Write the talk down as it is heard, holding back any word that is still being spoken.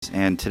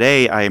And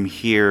today I am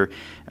here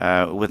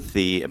with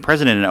the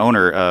president and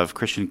owner of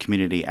Christian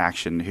Community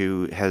Action,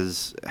 who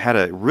has had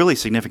a really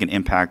significant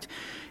impact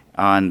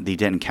on the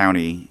Denton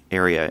County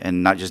area,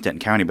 and not just Denton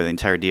County, but the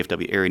entire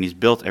DFW area. And he's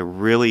built a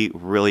really,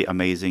 really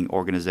amazing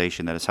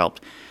organization that has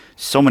helped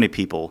so many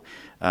people.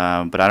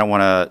 But I don't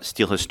want to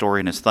steal his story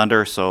and his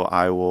thunder, so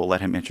I will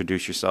let him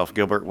introduce yourself.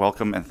 Gilbert,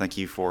 welcome, and thank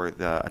you for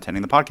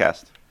attending the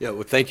podcast. Yeah,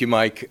 well, thank you,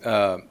 Mike.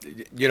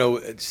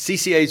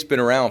 CCA's been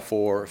around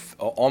for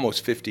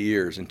almost 50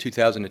 years. In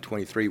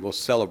 2023, we'll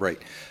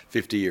celebrate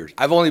 50 years.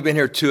 I've only been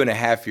here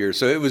 2.5 years,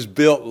 so it was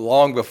built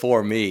long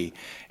before me.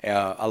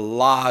 A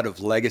lot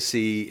of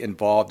legacy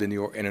involved in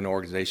an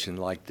organization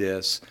like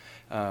this.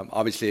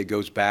 Obviously, it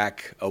goes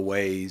back a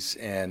ways,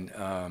 and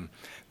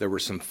there were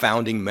some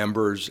founding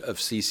members of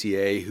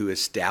CCA who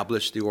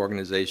established the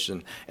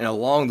organization. And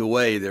along the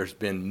way, there's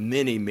been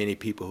many, many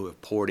people who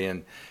have poured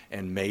in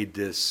and made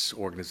this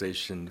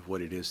organization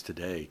what it is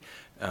today.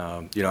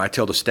 I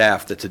tell the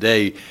staff that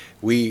today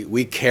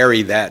we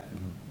carry that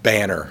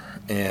banner,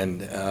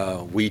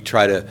 and we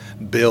try to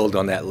build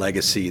on that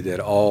legacy that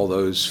all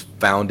those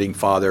founding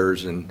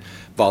fathers and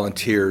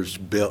volunteers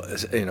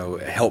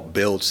helped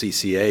build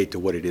CCA to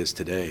what it is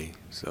today.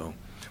 So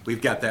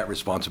we've got that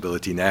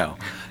responsibility now.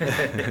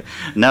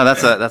 No,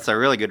 that's a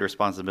really good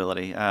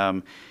responsibility.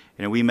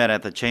 We met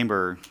at the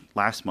chamber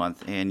last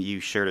month, and you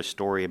shared a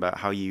story about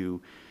how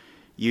you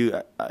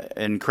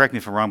and correct me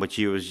if I'm wrong, but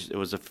it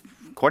was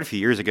quite a few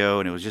years ago,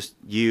 and it was just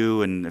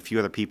you and a few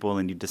other people,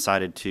 and you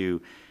decided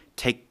to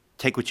take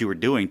what you were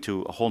doing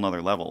to a whole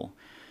nother level.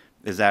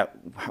 Is that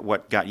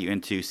what got you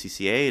into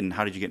CCA, and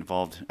how did you get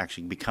involved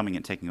actually becoming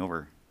and taking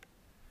over?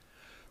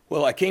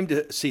 Well, I came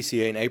to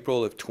CCA in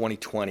April of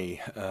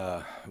 2020,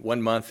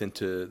 1 month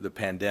into the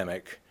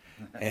pandemic.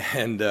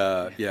 And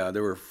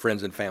there were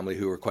friends and family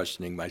who were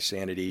questioning my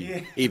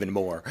sanity even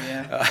more.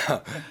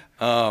 Yeah.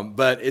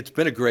 But it's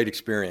been a great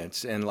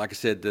experience. And like I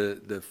said,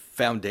 the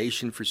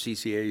foundation for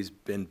CCA has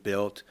been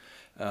built.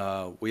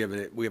 We have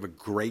a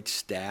great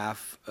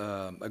staff,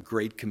 a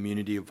great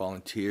community of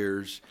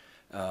volunteers,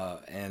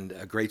 and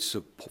a great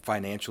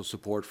financial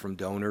support from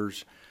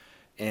donors.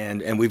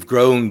 And we've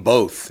grown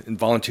both in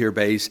volunteer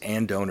base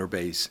and donor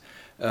base.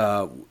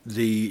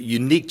 The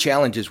unique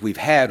challenges we've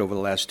had over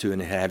the last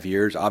 2.5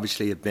 years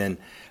obviously have been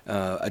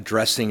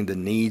addressing the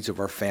needs of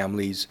our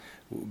families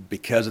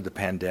because of the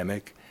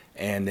pandemic,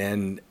 and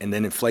then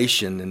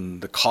inflation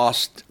and the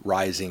cost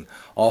rising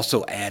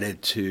also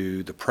added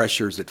to the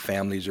pressures that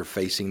families are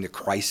facing, the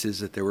crisis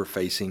that they were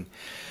facing.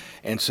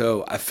 And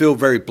so I feel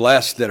very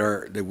blessed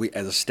that we,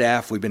 as a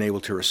staff, we've been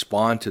able to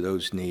respond to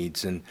those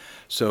needs. And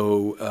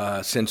so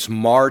since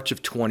March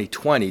of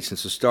 2020,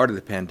 since the start of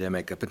the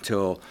pandemic, up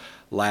until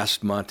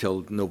last month,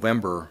 till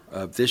November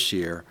of this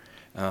year,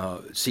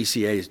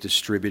 CCA has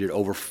distributed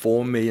over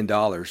 $4 million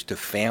to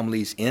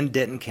families in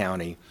Denton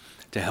County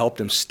to help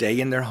them stay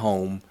in their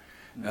home,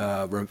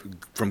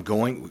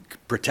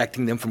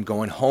 protecting them from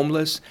going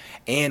homeless,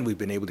 and we've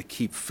been able to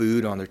keep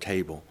food on their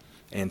table.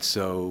 And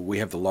so we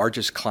have the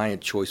largest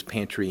client choice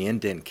pantry in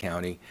Denton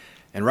County.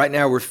 And right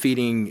now we're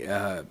feeding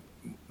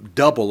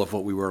double of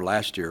what we were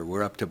last year.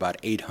 We're up to about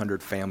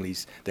 800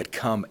 families that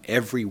come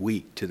every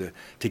week to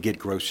get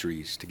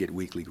groceries, to get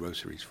weekly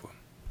groceries for them.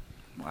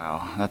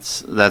 Wow,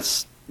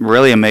 that's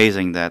really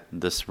amazing that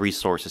this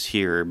resource is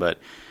here, but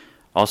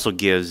also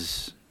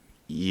gives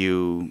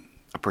you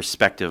a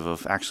perspective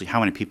of actually how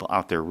many people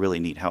out there really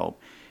need help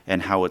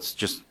and how it's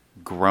just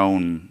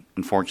grown,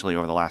 unfortunately,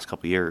 over the last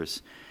couple of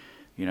years.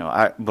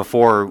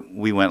 Before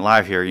we went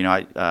live here,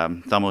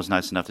 Thelma was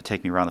nice enough to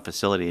take me around the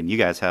facility, and you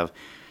guys have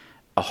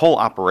a whole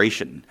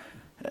operation,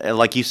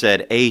 like you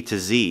said, A to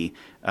Z.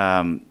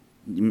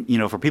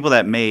 For people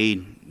that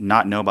may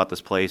not know about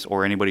this place,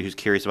 or anybody who's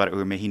curious about it,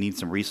 or may need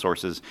some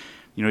resources,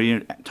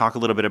 you talk a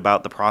little bit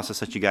about the process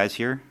that you guys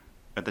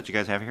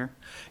have here.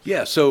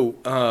 Yeah. So,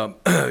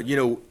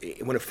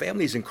 when a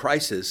family's in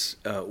crisis,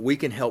 we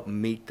can help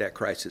meet that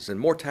crisis, and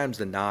more times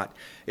than not,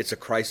 it's a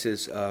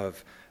crisis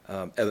of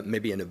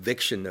maybe an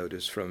eviction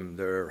notice from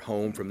their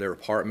home, from their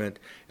apartment,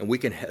 and we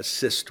can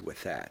assist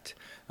with that.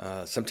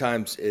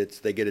 Sometimes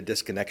they get a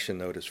disconnection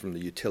notice from the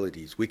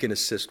utilities. We can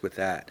assist with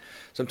that.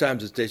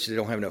 Sometimes it's they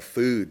don't have enough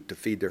food to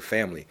feed their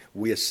family.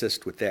 We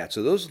assist with that.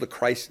 So those are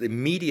the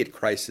immediate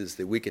crises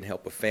that we can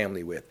help a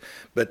family with.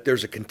 But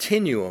there's a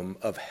continuum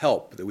of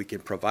help that we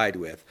can provide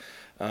with.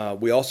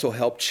 We also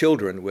help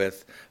children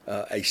with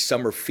a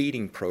summer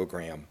feeding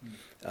program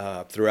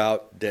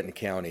throughout Denton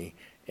County.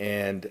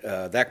 And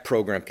that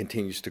program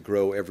continues to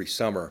grow every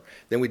summer.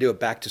 Then we do a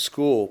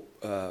back-to-school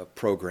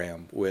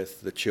program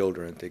with the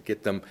children to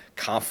get them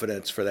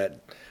confidence for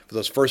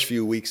those first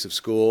few weeks of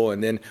school.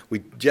 And then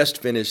we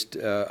just finished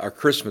our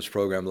Christmas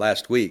program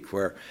last week,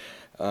 where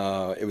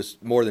it was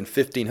more than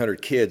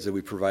 1,500 kids that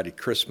we provided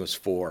Christmas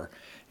for.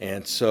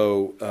 And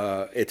so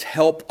it's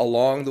help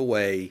along the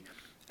way.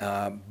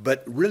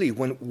 But really,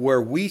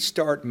 where we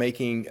start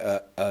making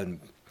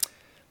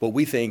what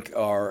we think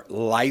are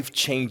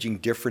life-changing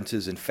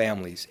differences in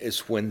families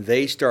is when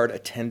they start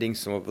attending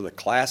some of the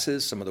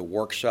classes, some of the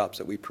workshops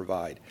that we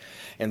provide.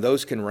 And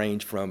those can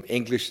range from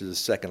English as a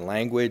second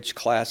language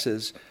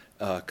classes,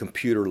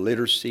 computer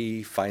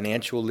literacy,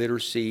 financial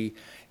literacy,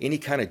 any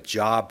kind of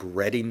job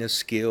readiness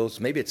skills.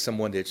 Maybe it's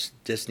someone that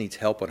just needs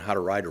help on how to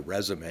write a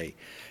resume,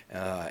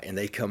 and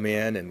they come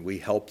in and we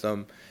help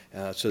them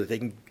so that they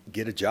can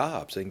get a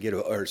job, so they can get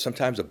or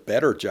sometimes a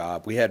better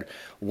job. We had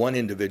one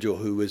individual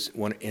who was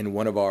in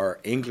one of our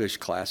English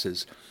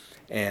classes,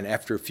 and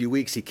after a few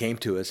weeks he came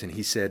to us and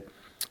he said,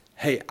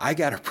 "Hey, I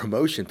got a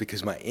promotion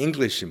because my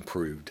English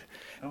improved."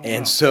 Oh, wow.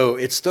 And so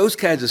it's those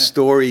kinds of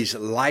stories,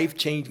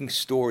 life-changing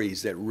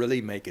stories, that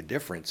really make a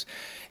difference.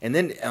 And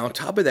then on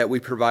top of that, we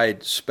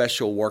provide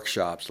special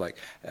workshops. Like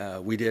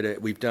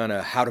we've done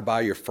a How to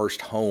Buy Your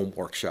First Home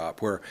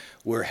workshop, where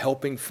we're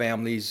helping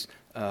families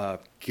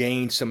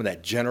gain some of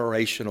that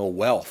generational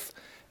wealth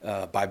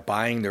by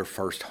buying their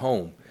first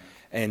home.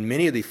 And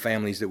many of the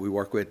families that we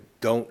work with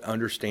don't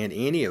understand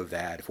any of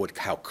that,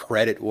 how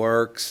credit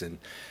works and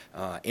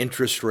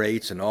interest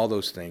rates and all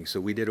those things. So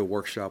we did a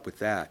workshop with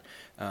that.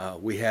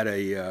 We had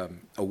a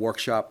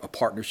workshop, a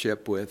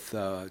partnership with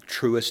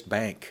Truist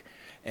Bank,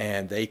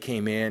 and they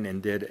came in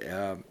and did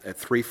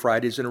 3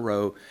 Fridays in a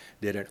row,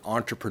 did an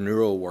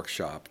entrepreneurial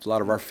workshop. A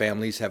lot of our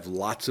families have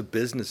lots of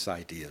business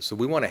ideas, so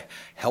we want to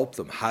help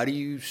them. How do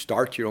you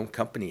start your own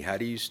company? How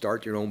do you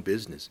start your own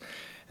business?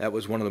 That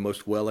was one of the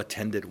most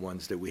well-attended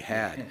ones that we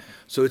had.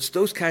 So it's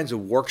those kinds of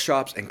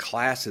workshops and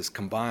classes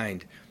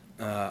combined,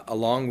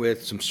 along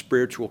with some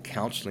spiritual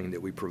counseling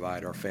that we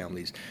provide our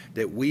families,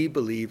 that we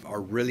believe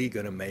are really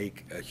going to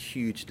make a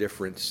huge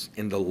difference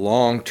in the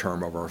long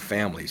term of our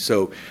family.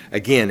 So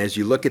again, as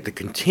you look at the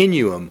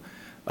continuum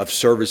of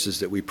services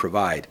that we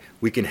provide,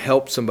 we can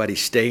help somebody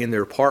stay in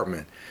their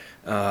apartment.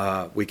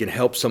 We can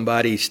help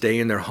somebody stay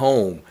in their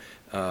home,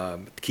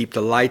 keep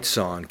the lights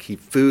on, keep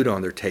food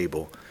on their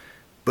table.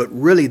 But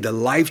really, the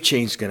life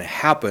change is going to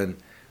happen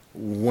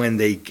when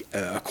they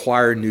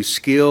acquire new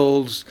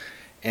skills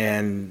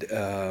and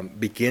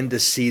begin to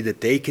see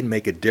that they can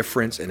make a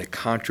difference and a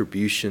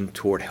contribution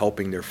toward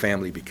helping their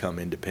family become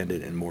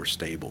independent and more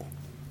stable.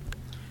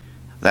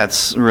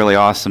 That's really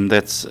awesome.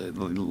 That's,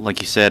 like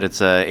you said,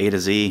 it's a A to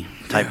Z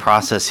type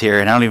process here,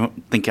 and I don't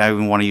even think I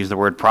even want to use the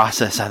word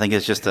process. I think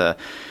it's just a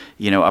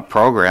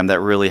program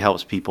that really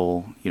helps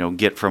people,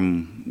 get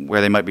from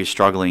where they might be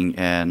struggling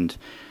and,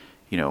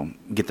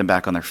 get them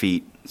back on their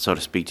feet, so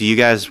to speak. Do you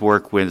guys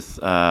work with,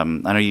 I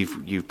know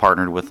you've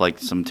partnered with like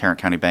some Tarrant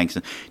County banks.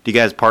 Do you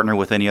guys partner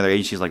with any other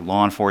agencies like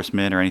law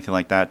enforcement or anything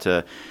like that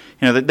to,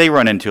 they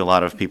run into a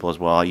lot of people as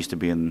well. I used to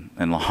be in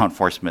law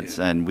enforcement,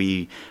 and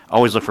we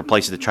always look for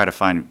places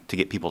to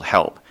get people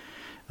help.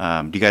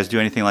 Do you guys do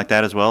anything like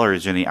that as well, or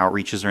is there any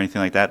outreaches or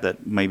anything like that that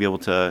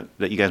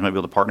you guys might be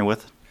able to partner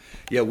with?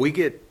 Yeah, we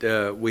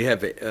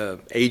have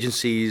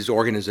agencies,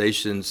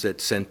 organizations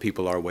that send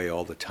people our way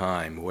all the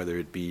time, whether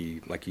it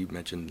be, like you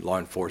mentioned, law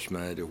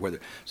enforcement, or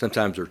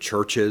sometimes they're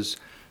churches,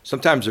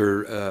 sometimes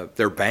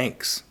they're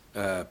banks.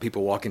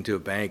 People walk into a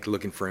bank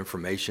looking for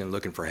information,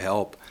 looking for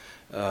help,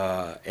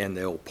 and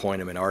they'll point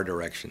them in our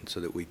direction so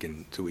that we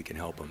can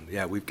help them.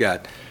 Yeah, we've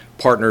got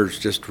partners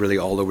just really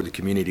all over the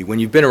community. When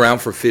you've been around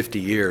for 50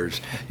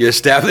 years, you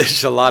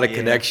establish a lot of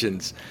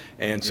connections,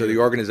 and so the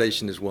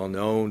organization is well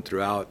known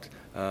throughout.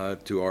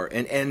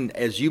 And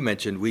as you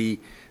mentioned, we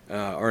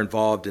are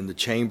involved in the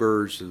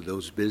chambers of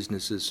those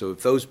businesses. So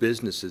if those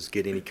businesses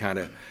get any kind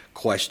of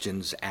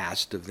questions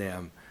asked of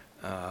them,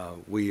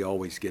 we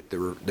always get their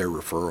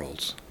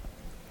referrals.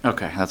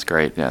 Okay, that's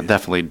great. Yeah,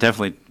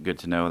 definitely good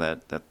to know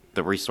that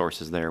the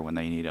resource is there when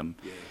they need them.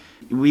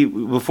 Yeah.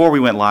 Before we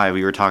went live,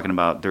 we were talking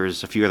about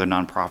there's a few other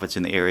nonprofits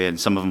in the area, and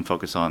some of them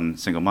focus on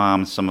single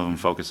moms, some of them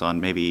focus on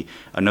maybe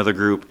another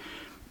group.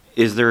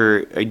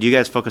 Do you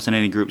guys focus on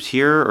any groups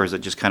here, or is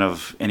it just kind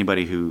of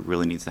anybody who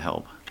really needs the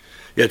help?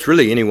 Yeah, it's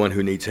really anyone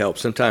who needs help.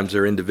 Sometimes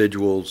they're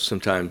individuals,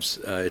 sometimes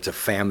it's a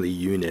family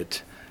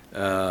unit,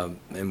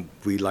 and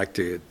we like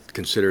to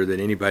consider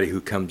that anybody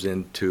who comes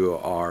into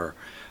our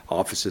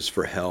offices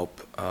for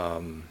help,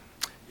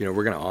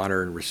 we're going to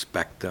honor and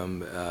respect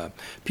them.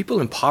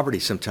 People in poverty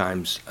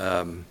sometimes,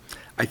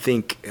 I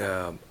think,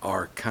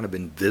 are kind of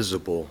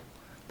invisible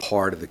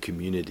part of the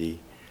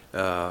community.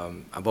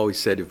 I've always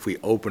said if we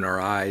open our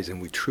eyes and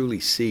we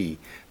truly see,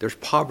 there's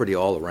poverty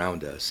all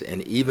around us.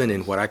 And even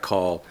in what I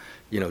call,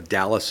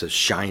 Dallas's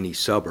shiny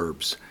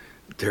suburbs,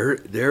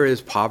 there is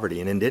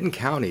poverty. And in Denton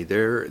County,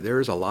 there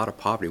is a lot of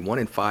poverty. 1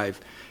 in 5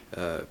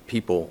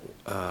 people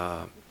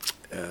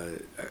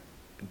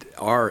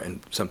are in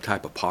some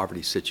type of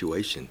poverty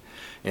situation.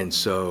 And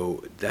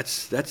so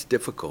that's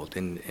difficult.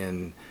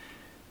 And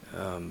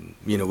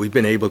we've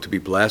been able to be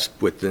blessed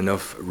with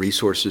enough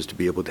resources to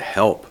be able to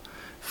help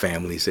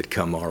families that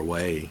come our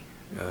way,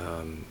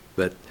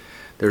 but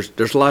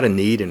there's a lot of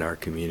need in our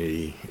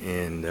community,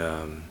 and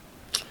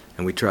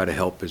we try to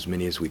help as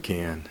many as we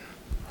can.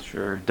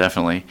 Sure,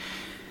 definitely.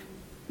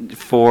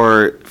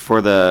 For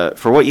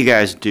what you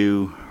guys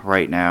do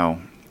right now,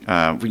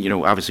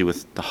 obviously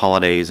with the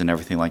holidays and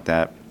everything like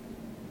that,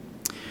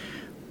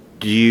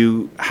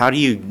 how do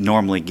you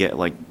normally get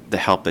like the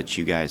help that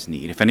you guys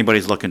need? If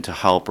anybody's looking to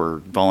help or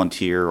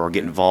volunteer or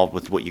get involved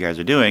with what you guys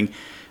are doing,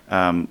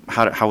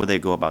 how would they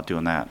go about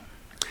doing that?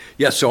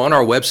 Yeah, so on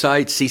our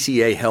website,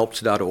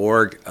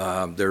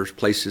 ccahelps.org, there's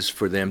places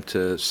for them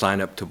to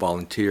sign up to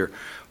volunteer.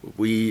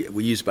 We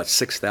use about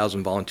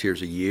 6,000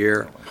 volunteers a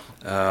year.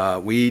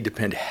 We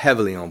depend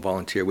heavily on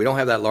volunteer. We don't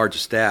have that large a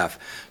staff,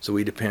 so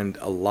we depend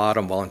a lot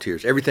on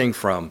volunteers. Everything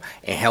from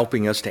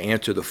helping us to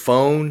answer the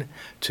phone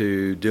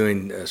to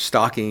doing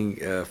stocking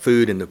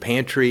food in the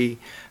pantry,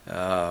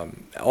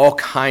 all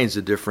kinds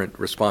of different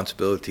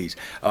responsibilities.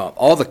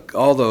 All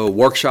the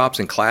workshops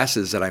and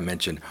classes that I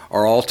mentioned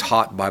are all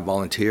taught by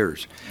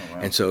volunteers. Oh,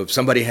 wow. And so if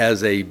somebody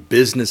has a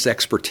business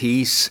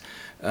expertise,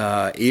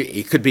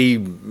 it could be,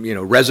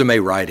 resume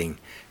writing.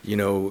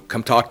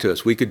 Come talk to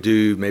us. We could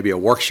do maybe a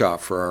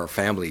workshop for our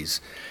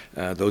families,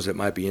 those that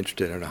might be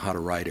interested in how to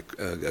write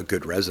a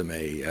good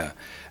resume.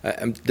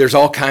 There's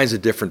all kinds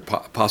of different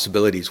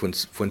possibilities.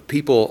 When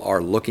people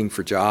are looking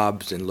for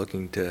jobs and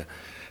looking to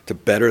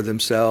better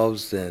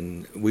themselves,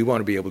 then we want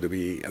to be able to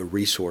be a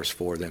resource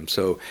for them.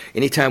 So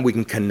anytime we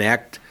can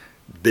connect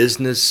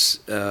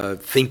business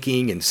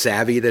thinking and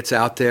savvy that's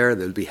out there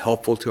that would be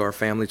helpful to our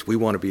families, we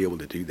want to be able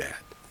to do that.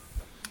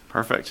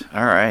 Perfect.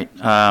 All right.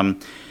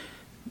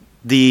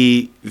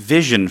 The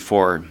vision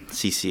for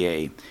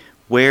CCA,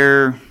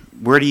 where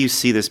do you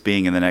see this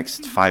being in the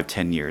next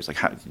 5-10 years? Like,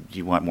 do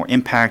you want more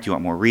impact? Do you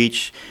want more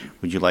reach?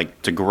 Would you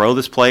like to grow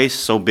this place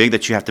so big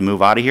that you have to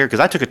move out of here? Because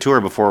I took a tour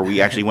before we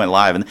actually went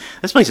live, and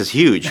this place is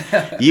huge.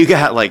 You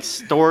got like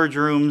storage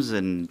rooms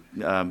and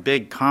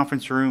big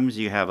conference rooms.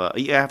 You have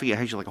actually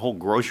like a whole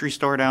grocery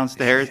store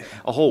downstairs,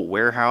 a whole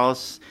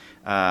warehouse,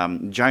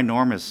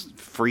 ginormous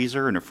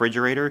freezer and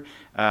refrigerator.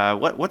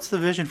 What's the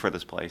vision for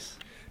this place?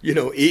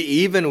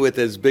 Even with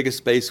as big a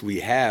space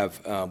we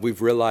have,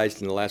 we've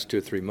realized in the last 2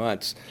 or 3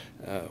 months,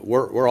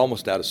 we're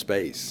almost out of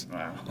space.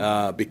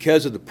 Wow.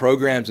 Because of the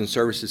programs and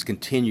services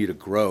continue to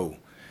grow.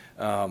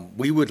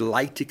 We would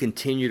like to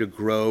continue to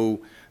grow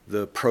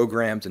the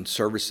programs and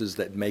services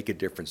that make a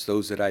difference,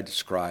 those that I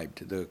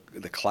described,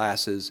 the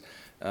classes.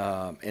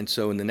 And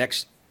so in the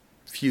next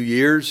few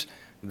years,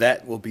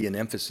 that will be an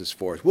emphasis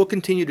for us. We'll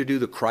continue to do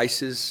the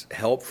crisis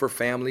help for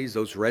families,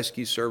 those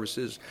rescue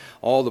services,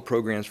 all the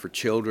programs for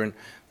children,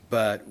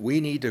 but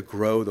we need to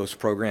grow those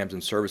programs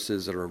and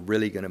services that are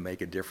really going to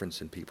make a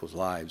difference in people's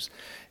lives.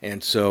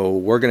 And so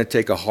we're going to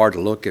take a hard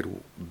look at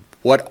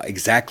what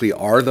exactly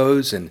are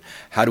those and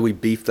how do we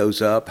beef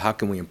those up? How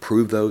can we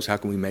improve those? How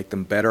can we make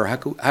them better?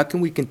 How can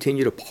we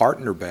continue to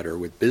partner better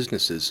with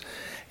businesses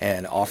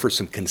and offer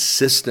some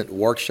consistent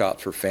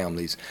workshops for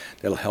families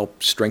that'll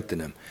help strengthen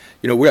them?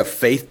 We're a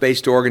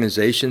faith-based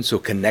organization, so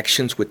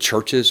connections with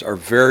churches are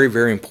very,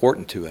 very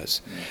important to us,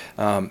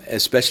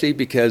 especially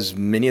because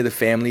many of the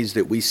families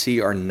that we see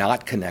are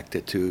not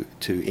connected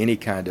to any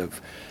kind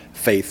of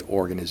faith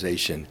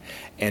organization.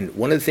 And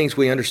one of the things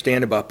we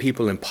understand about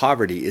people in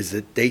poverty is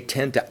that they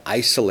tend to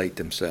isolate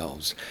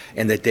themselves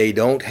and that they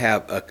don't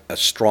have a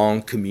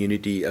strong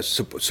community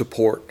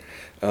support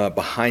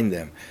behind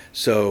them.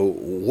 So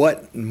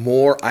what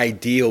more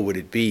ideal would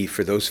it be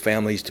for those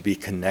families to be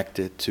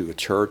connected to a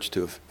church,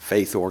 to a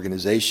faith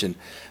organization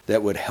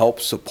that would help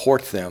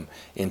support them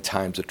in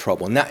times of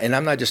trouble? And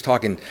I'm not just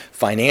talking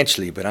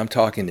financially, but I'm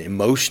talking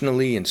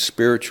emotionally and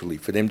spiritually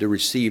for them to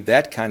receive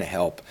that kind of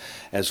help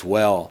as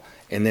well.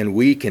 And then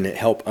we can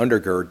help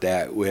undergird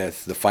that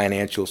with the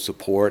financial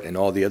support and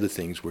all the other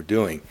things we're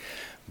doing.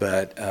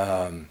 But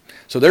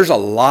so there's a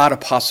lot of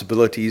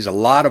possibilities, a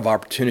lot of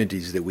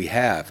opportunities that we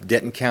have.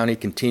 Denton County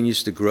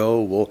continues to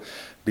grow. We'll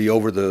be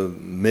over the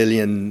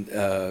million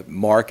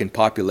mark in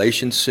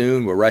population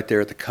soon. We're right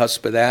there at the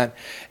cusp of that.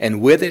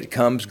 And with it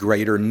comes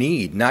greater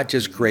need, not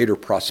just greater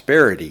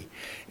prosperity.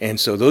 And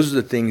so those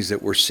are the things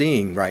that we're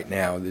seeing right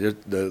now.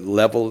 The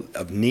level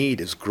of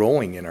need is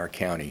growing in our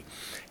county.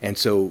 And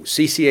so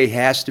CCA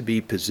has to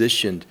be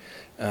positioned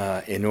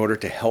in order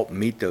to help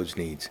meet those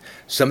needs.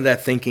 Some of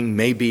that thinking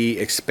may be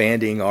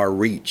expanding our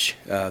reach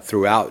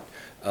throughout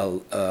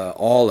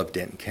all of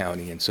Denton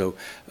County. And so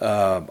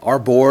our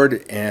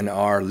board and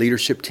our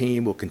leadership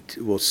team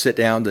will sit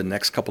down the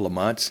next couple of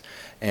months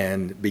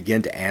and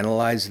begin to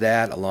analyze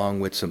that along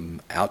with some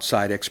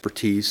outside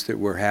expertise that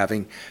we're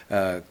having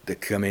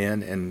that come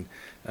in. And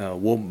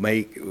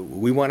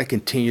we want to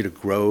continue to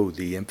grow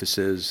the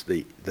emphasis,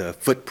 the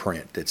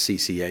footprint that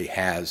CCA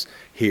has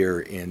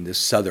here in this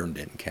southern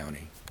Denton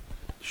County.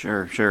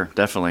 Sure,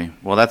 definitely.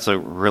 Well, that's a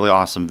really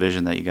awesome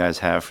vision that you guys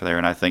have for there,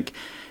 and I think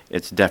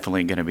it's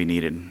definitely going to be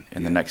needed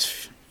in the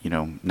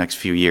next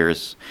few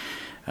years.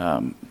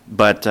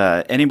 But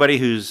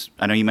anybody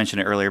I know you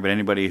mentioned it earlier, but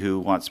anybody who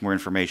wants more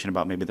information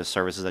about maybe the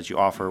services that you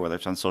offer, whether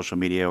it's on social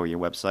media or your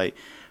website,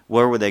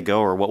 where would they go,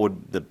 or what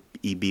would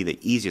be the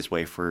easiest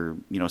way for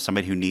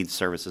somebody who needs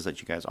services that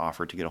you guys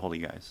offer to get a hold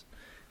of you guys?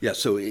 Yeah,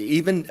 so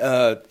even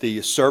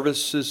the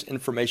services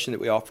information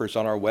that we offer is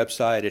on our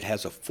website. It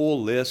has a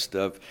full list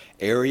of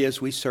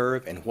areas we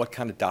serve and what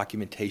kind of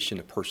documentation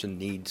a person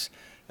needs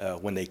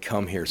when they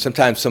come here.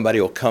 Sometimes somebody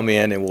will come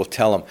in and we'll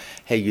tell them,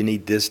 hey, you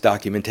need this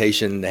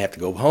documentation. They have to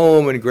go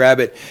home and grab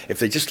it. If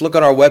they just look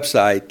on our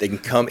website, they can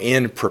come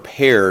in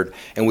prepared,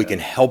 and we can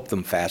help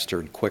them faster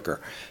and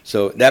quicker.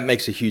 So that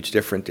makes a huge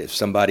difference. If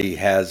somebody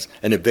has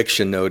an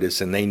eviction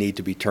notice and they need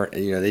to be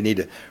they need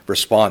a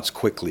response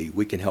quickly,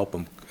 we can help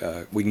them.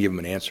 We can give them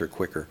an answer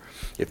quicker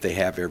if they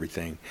have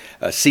everything.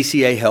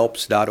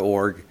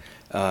 CCAhelps.org.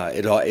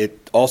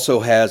 It also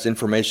has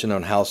information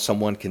on how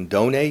someone can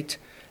donate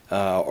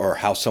or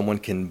how someone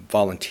can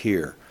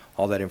volunteer.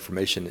 All that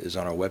information is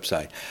on our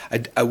website. I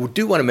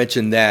do want to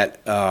mention that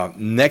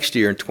next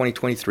year in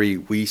 2023,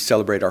 we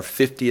celebrate our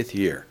 50th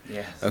year.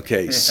 Yes.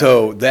 Okay,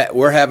 so that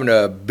we're having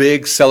a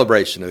big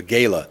celebration, a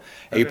gala,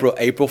 Okay.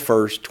 April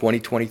 1st,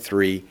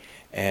 2023.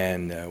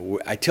 And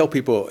I tell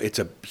people it's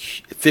a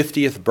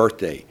 50th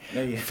birthday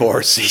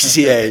for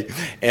CCA,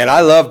 and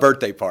I love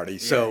birthday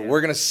parties. So we're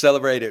going to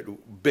celebrate it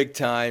big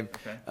time.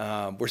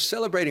 Okay. We're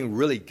celebrating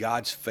really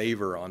God's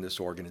favor on this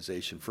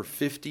organization. For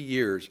 50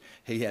 years,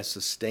 He has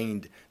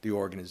sustained the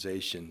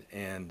organization,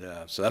 and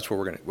so that's where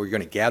we're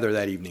going to gather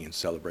that evening and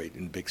celebrate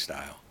in big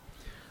style.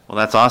 Well,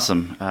 that's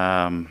awesome.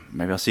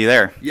 Maybe I'll see you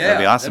there. Yeah,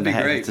 that'd be awesome that'd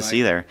be great, to Mike. see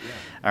you there.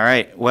 Yeah. All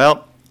right.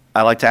 Well,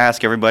 I like to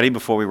ask everybody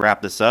before we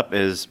wrap this up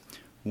is,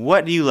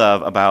 what do you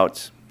love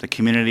about the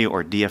community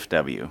or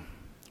DFW?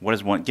 What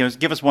is one?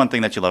 Give us one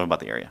thing that you love about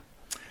the area.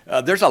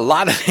 There's a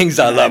lot of things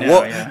I love.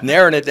 know, yeah.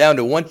 Narrowing it down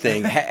to one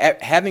thing,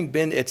 having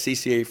been at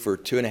CCA for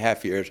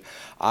 2.5 years,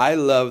 I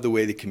love the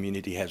way the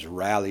community has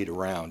rallied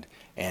around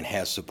and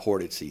has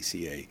supported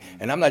CCA.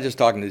 And I'm not just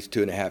talking this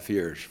 2.5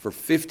 years. For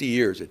 50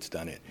 years, it's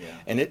done it. Yeah.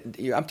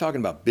 And I'm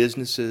talking about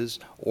businesses,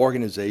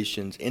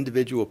 organizations,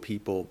 individual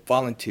people,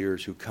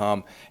 volunteers who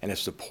come and have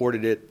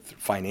supported it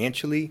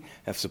financially,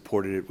 have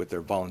supported it with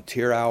their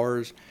volunteer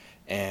hours,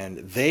 and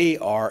they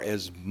are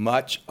as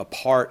much a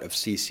part of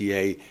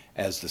CCA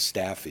as the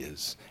staff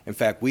is. In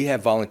fact, we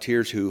have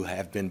volunteers who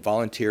have been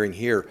volunteering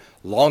here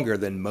longer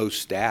than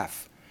most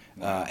staff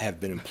have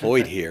been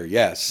employed here.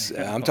 Yes,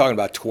 I'm talking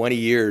about 20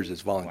 years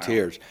as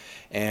volunteers. Wow.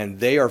 And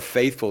they are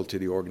faithful to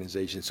the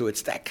organization. So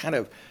it's that kind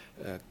of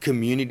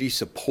community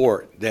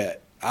support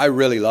that I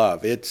really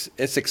love.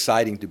 It's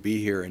exciting to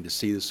be here and to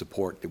see the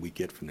support that we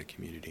get from the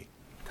community.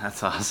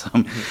 That's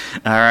awesome.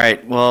 All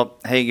right. Well,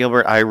 hey,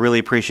 Gilbert, I really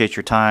appreciate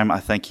your time. I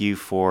thank you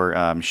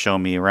for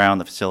showing me around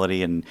the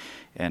facility and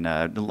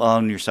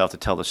allowing yourself to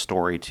tell the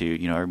story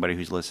to everybody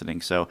who's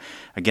listening. So,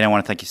 again, I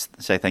want to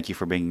say thank you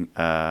for being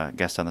a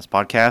guest on this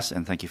podcast,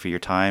 and thank you for your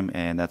time.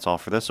 And that's all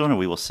for this one, and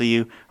we will see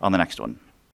you on the next one.